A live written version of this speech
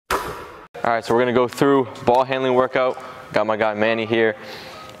All right, so we're gonna go through ball handling workout. Got my guy Manny here,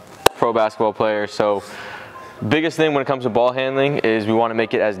 pro basketball player. So biggest thing when it comes to ball handling is we want to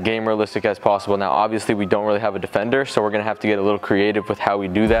make it as game realistic as possible. Now obviously we don't really have a defender, so we're gonna have to get a little creative with how we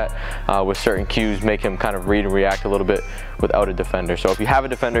do that with certain cues, make him kind of read and react a little bit without a defender. So if you have a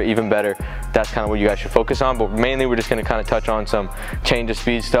defender, even better. That's kind of what you guys should focus on, but mainly we're just gonna kind of touch on some change of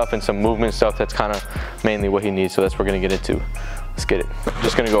speed stuff and some movement stuff. That's kind of mainly what he needs, so that's what we're gonna get into. Let's get it.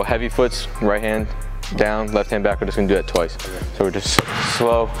 Just gonna go heavy foots, right hand down, left hand back. We're just gonna do that twice. So we're just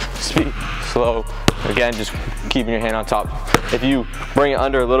slow, speed, slow. Again, just keeping your hand on top. If you bring it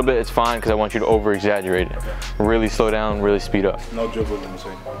under a little bit, it's fine, because I want you to over exaggerate it. Really slow down, really speed up. No dribble in the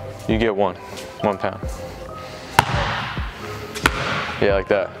same. You get 1 pound. Yeah, like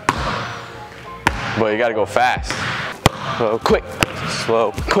that. But you gotta go fast. Slow, quick,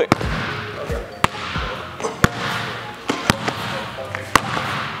 slow, quick.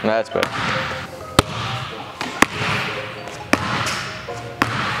 That's better.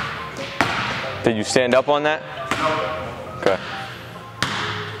 Did you stand up on that? Okay.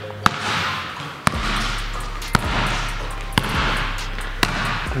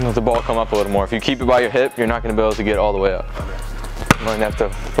 Let the ball come up a little more. If you keep it by your hip, you're not going to be able to get all the way up. You're going to have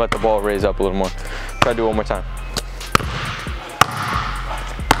to let the ball raise up a little more. Try to do it one more time.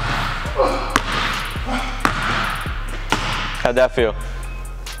 How'd that feel?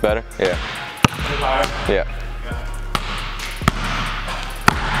 Better? Yeah. Yeah.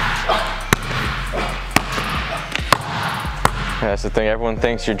 That's the thing, everyone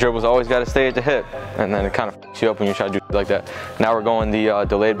thinks your dribble's always got to stay at the hip, and then it kind of f***s you up when you try to do like that. Now we're going the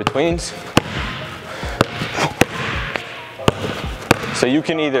delayed betweens. So you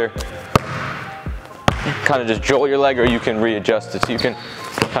can either kind of just jolt your leg, or you can readjust it. So you can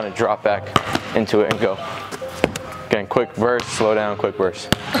kind of drop back into it and go. Again, quick burst, slow down, quick burst.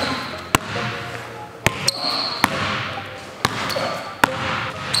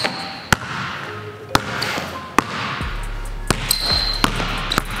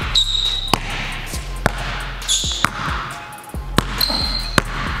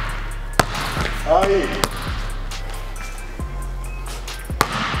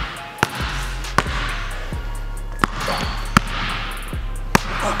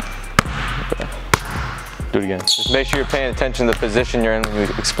 Do it again. Just make sure you're paying attention to the position you're in when you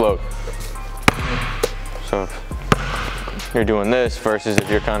explode. So if you're doing this versus if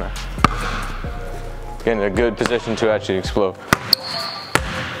you're kind of getting a good position to actually explode.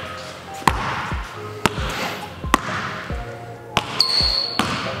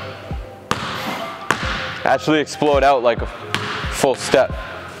 Actually explode out like a full step.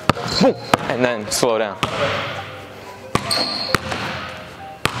 And then slow down.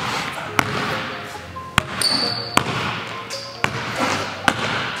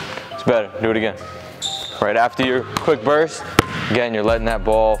 It's better. Do it again. Right after your quick burst, again, you're letting that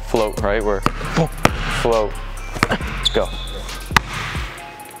ball float, right? Where, float. Go.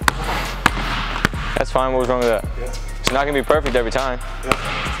 That's fine. What was wrong with that? Yeah. It's not going to be perfect every time.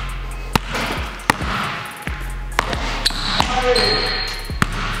 Yeah.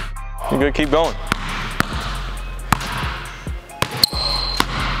 You're good. Keep going.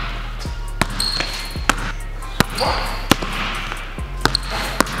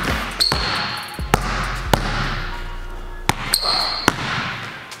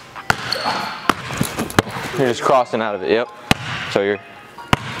 You're just crossing out of it, yep. So you're...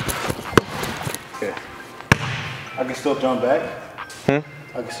 Okay. I can still jump back? I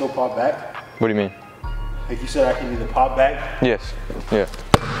can still pop back? What do you mean? Like you said, I can either pop back? Yes, yeah.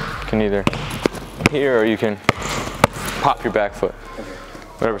 You can either here, or you can pop your back foot. Okay.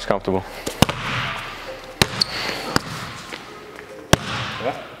 Whatever's comfortable.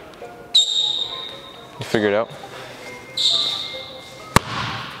 Yeah. You figure it out?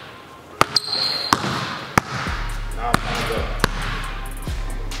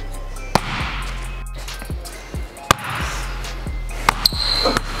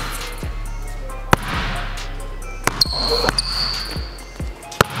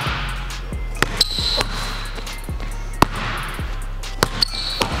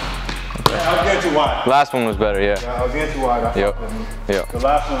 Too wide. Last one was better, yeah. Yeah, I was getting too wide. Yep. The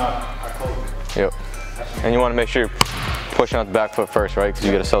last one, I closed. Yep. And you want to make sure you're pushing out the back foot first, right? Because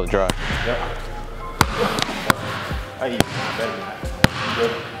you got to sell it dry. Yep. I eat better than that.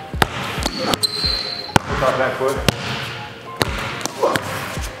 Good. Push out back foot.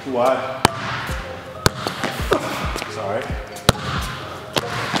 Too wide. It's all right.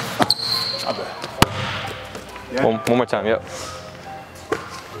 Not bad. Yeah. One more time, yep.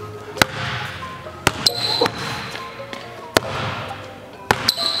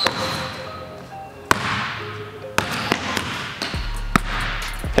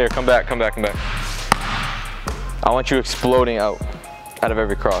 Here, come back, come back, come back. I want you exploding out of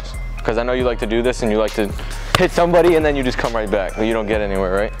every cross. Because I know you like to do this and you like to hit somebody and then you just come right back. You don't get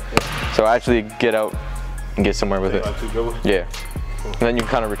anywhere, right? Yeah. So actually get out and get somewhere with it. Like 2 dribbles? Yeah. Cool. And then you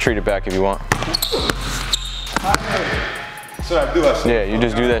can kind of retreat it back if you want. That's what I do. Yeah, you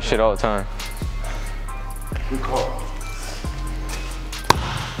just do that shit all the time. Good call.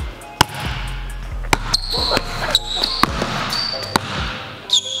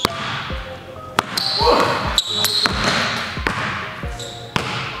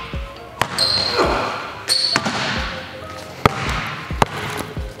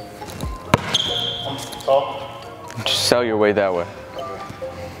 Just sell your way that way.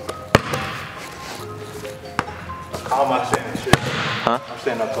 How am I standing straight? Huh? I'm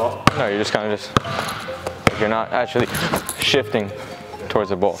standing up tall. No, you're just kind of you're not actually shifting towards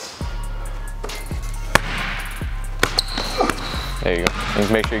the ball. There you go. And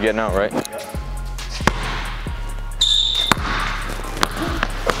make sure you're getting out, right? Yeah.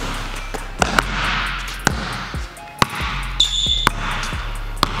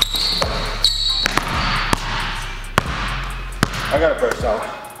 I got a burst out.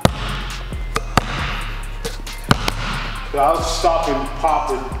 So I was stopping,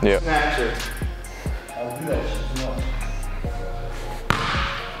 popping, snatching. I'll do that shit too much.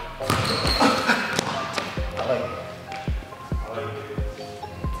 I like it. I like it.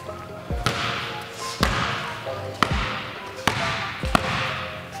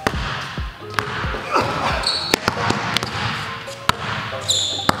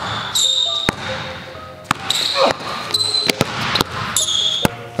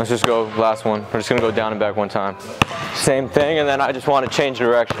 Let's just go, last one. We're just gonna go down and back one time. Same thing, and then I just want to change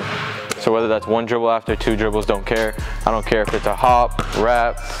direction. So whether that's 1 dribble after, 2 dribbles, don't care. I don't care if it's a hop,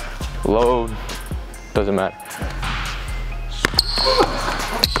 wrap, load, doesn't matter.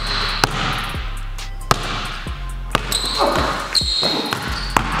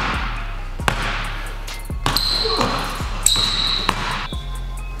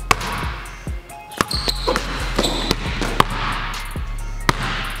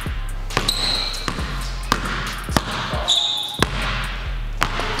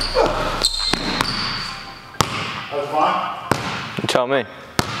 You tell me.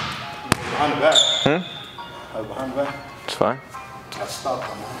 Behind the back. I was behind the back. It's fine. I stopped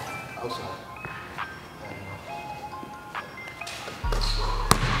on the outside.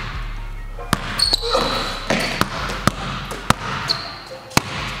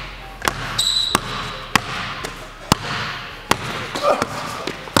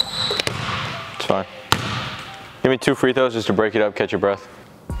 It's fine. Give me 2 free throws just to break it up, catch your breath.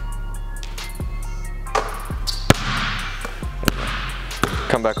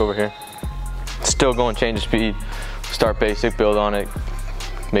 Come back over here. Still going change of speed. Start basic, build on it,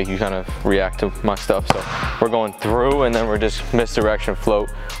 make you kind of react to my stuff. So we're going through and then we're just misdirection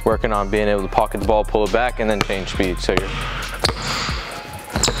float, working on being able to pocket the ball, pull it back, and then change speed. So you're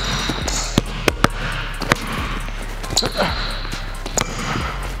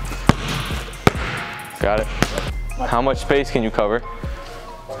got it. How much space can you cover?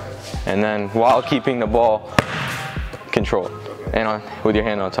 And then while keeping the ball controlled and with your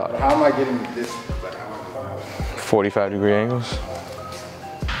hand on top. How am I getting this? 45-degree angles.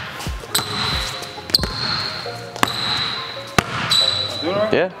 Doing it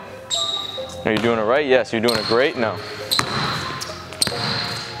right? Yeah. Are you doing it right? Yes. You're doing it great? No. Is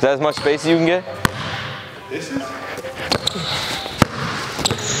that as much space as you can get? This is?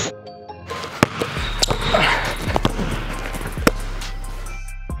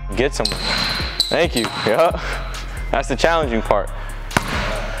 Get somewhere. Thank you. Yeah. That's the challenging part.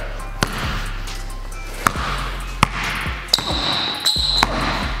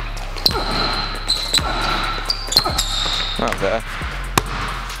 Not bad.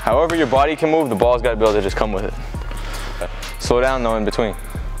 However your body can move, the ball's got to be able to just come with it. Slow down though in between.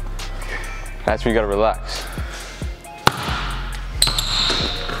 That's where you got to relax.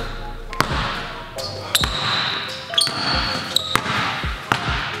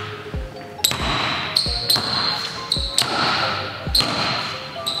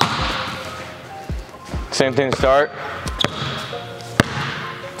 Same thing to start.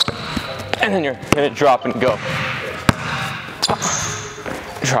 And then you're gonna drop and go.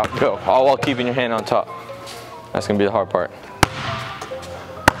 Drop, go. All while keeping your hand on top. That's gonna be the hard part.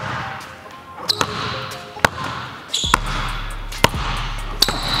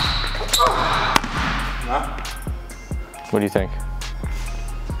 Nah. What do you think?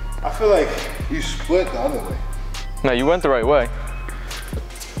 I feel like you split the other way. No, you went the right way.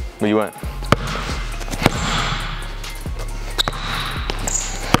 But you went.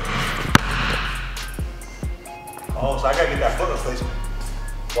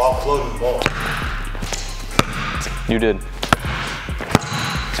 while floating the ball. You did.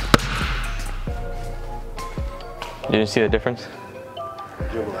 You didn't see the difference?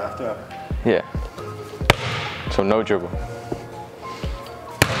 Dribble after? Yeah. So no dribble.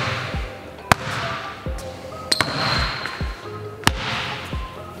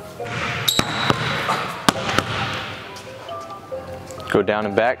 Go down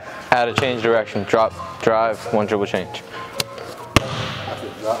and back, add a change direction, drop, drive, one dribble change. After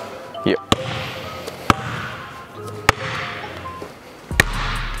the drop? Yep.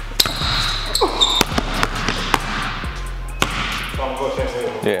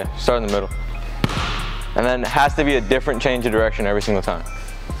 Yeah, start in the middle. And then it has to be a different change of direction every single time.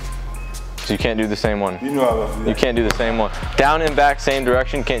 So you can't do the same one. You know I love that. You can't do the same one. Down and back, same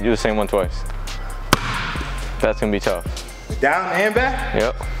direction, can't do the same one twice. That's gonna be tough. Down and back?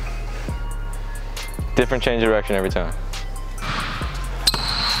 Yep. Different change of direction every time.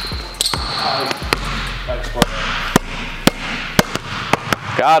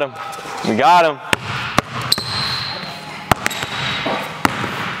 Got him. We got him.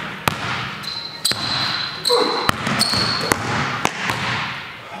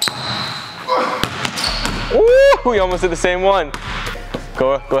 Woo! We almost did the same one.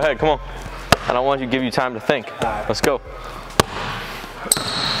 Go ahead, come on. I don't want you to give you time to think. Let's go.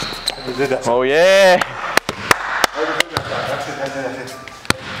 Oh yeah.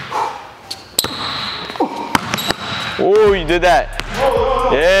 Oh, you did that.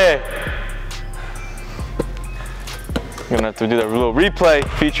 Yeah. You're gonna have to do that little replay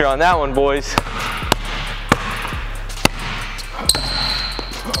feature on that one, boys.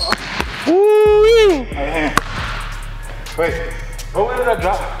 Woo! Wait, what way did I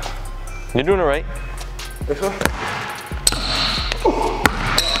drop? You're doing it right. This one?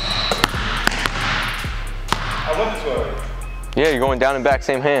 I went this way already. Yeah, you're going down and back,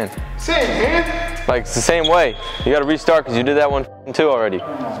 same hand. Same hand? Like, it's the same way. You gotta restart because you did that one too already. Oh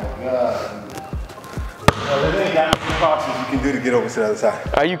my God. Well, there ain't that many boxes you can do to get over to the other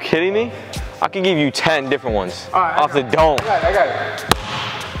side. Are you kidding me? I can give you 10 different ones right, off the dome. I got it.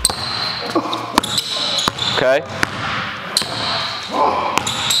 Okay.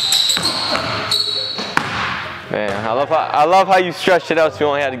 Man, I love how you stretched it out so you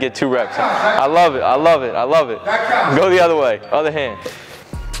only had to get 2 reps. I love it, I love it, I love it. Go the other way, other hand.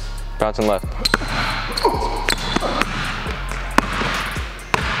 Bouncing left.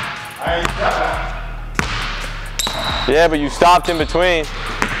 Yeah, but you stopped in between.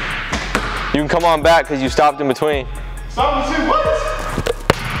 You can come on back because you stopped in between. Stopped in between what?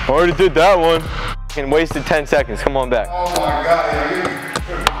 I already did that one. And wasted 10 seconds, come on back. Oh my God,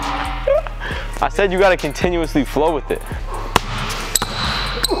 I said you gotta continuously flow with it.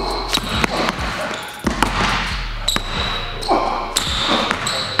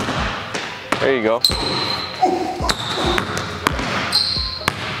 There you go.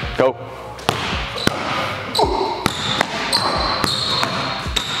 Go.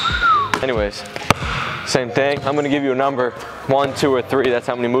 Anyways, same thing. I'm gonna give you a number, 1, 2, or 3. That's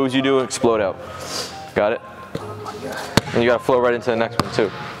how many moves you do, explode out. Got it? And you gotta flow right into the next one too.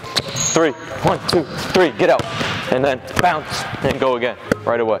 3, 1, 2, 3, get out. And then bounce and go again,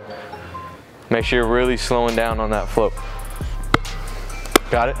 right away. Make sure you're really slowing down on that float.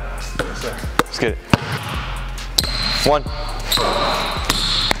 Got it? Yes, sir. Let's get it. 1,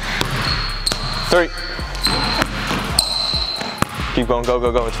 3. Keep going, go,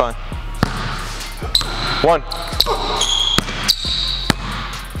 go, go, it's fine. 1.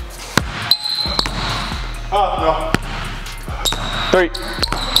 Oh, no. 3.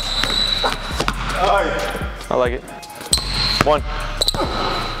 Oh, yeah. I like it. 1.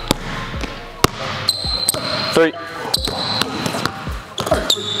 3.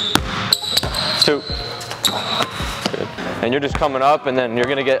 2. Good. And you're just coming up and then you're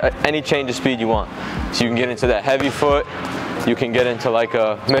gonna get any change of speed you want. So you can get into that heavy foot, you can get into like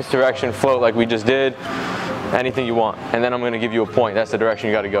a misdirection float like we just did, anything you want. And then I'm gonna give you a point, that's the direction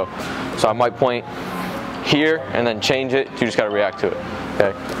you gotta go. So I might point here and then change it, you just gotta react to it,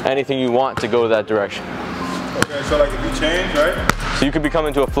 okay? Anything you want to go that direction. Okay, so like if you change, right? So you could be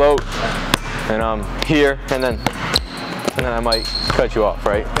coming to a float and here and then I might cut you off,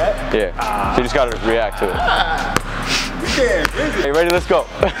 right? That? Yeah, so you just gotta react to it. You can't visit. Hey, ready? Let's go.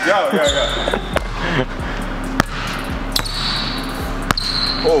 Yo.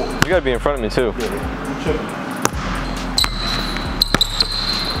 Oh, you gotta be in front of me too.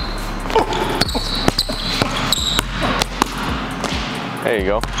 There you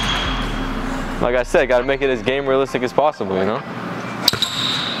go. Like I said, gotta make it as game realistic as possible, you know?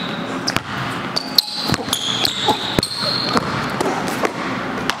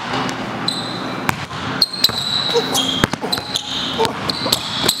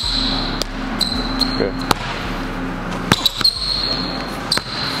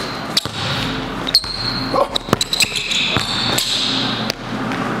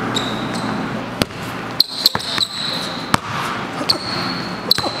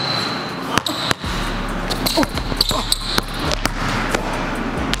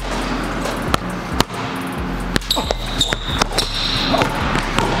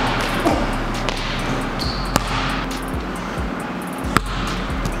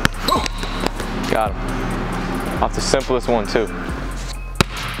 Got him. Off the simplest one too.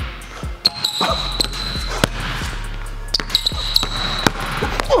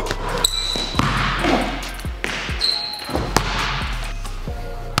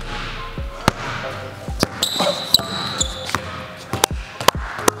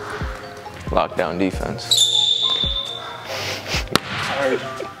 Lockdown defense.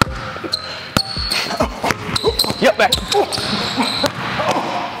 Yep, back.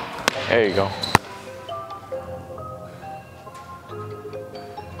 There you go.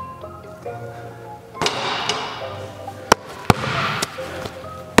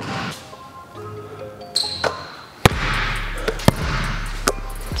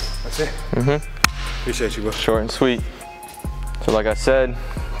 That's it. Appreciate you, bro. Short and sweet. So like I said,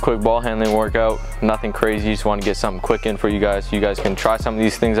 quick ball handling workout, nothing crazy. You just want to get something quick in for you guys. You guys can try some of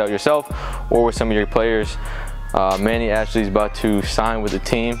these things out yourself or with some of your players. Manny actually is about to sign with the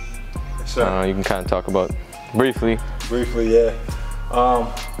team. Yes, sir. You can kind of talk about briefly. Briefly, yeah.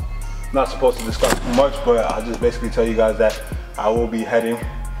 Not supposed to discuss too much, but I'll just basically tell you guys that I will be heading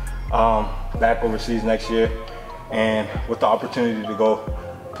back overseas next year, and with the opportunity to go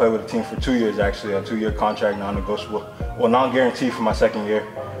play with the team for 2 years, actually, a 2-year contract, non-negotiable, well, non-guaranteed for my second year.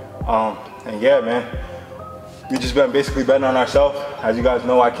 And yeah, man, we just been basically betting on ourselves. As you guys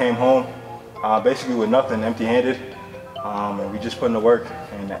know, I came home basically with nothing, empty-handed, and we just put in the work.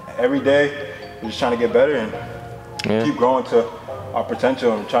 And every day, we're just trying to get better and keep growing to our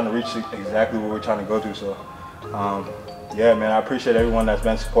potential and trying to reach exactly where we're trying to go to. So, yeah, man, I appreciate everyone that's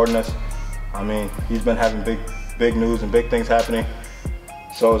been supporting us. I mean, he's been having big news and big things happening.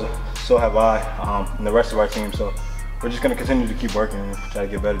 So have I, and the rest of our team. So we're just gonna continue to keep working and try to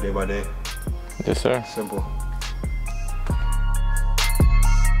get better day by day. Yes, sir. Simple.